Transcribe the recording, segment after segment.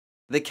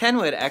The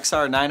Kenwood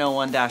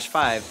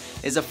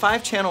XR901-5 is a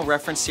 5-channel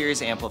reference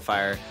series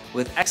amplifier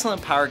with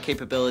excellent power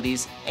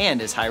capabilities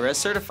and is high-res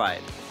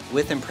certified.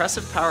 With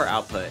impressive power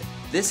output,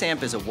 this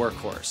amp is a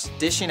workhorse,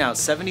 dishing out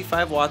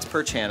 75 watts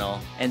per channel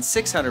and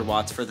 600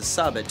 watts for the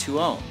sub at 2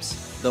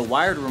 ohms. The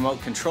wired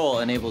remote control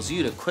enables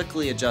you to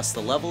quickly adjust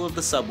the level of the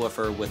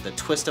subwoofer with the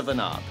twist of a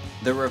knob.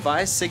 The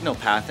revised signal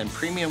path and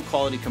premium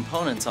quality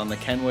components on the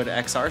Kenwood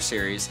XR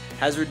series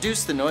has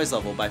reduced the noise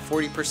level by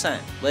 40%,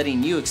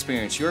 letting you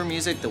experience your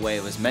music the way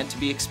it was meant to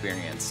be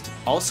experienced.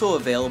 Also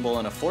available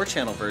in a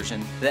 4-channel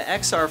version, the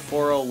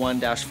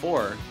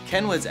XR401-4,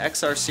 Kenwood's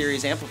XR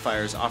series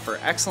amplifiers offer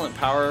excellent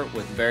power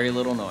with very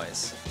little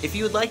noise. If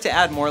you would like to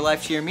add more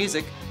life to your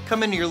music,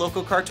 come into your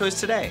local Car Toys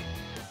today.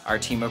 Our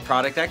team of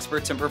product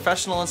experts and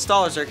professional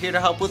installers are here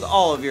to help with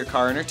all of your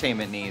car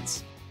entertainment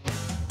needs.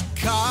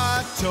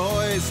 Car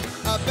Toys,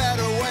 a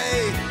better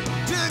way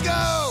to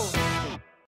go!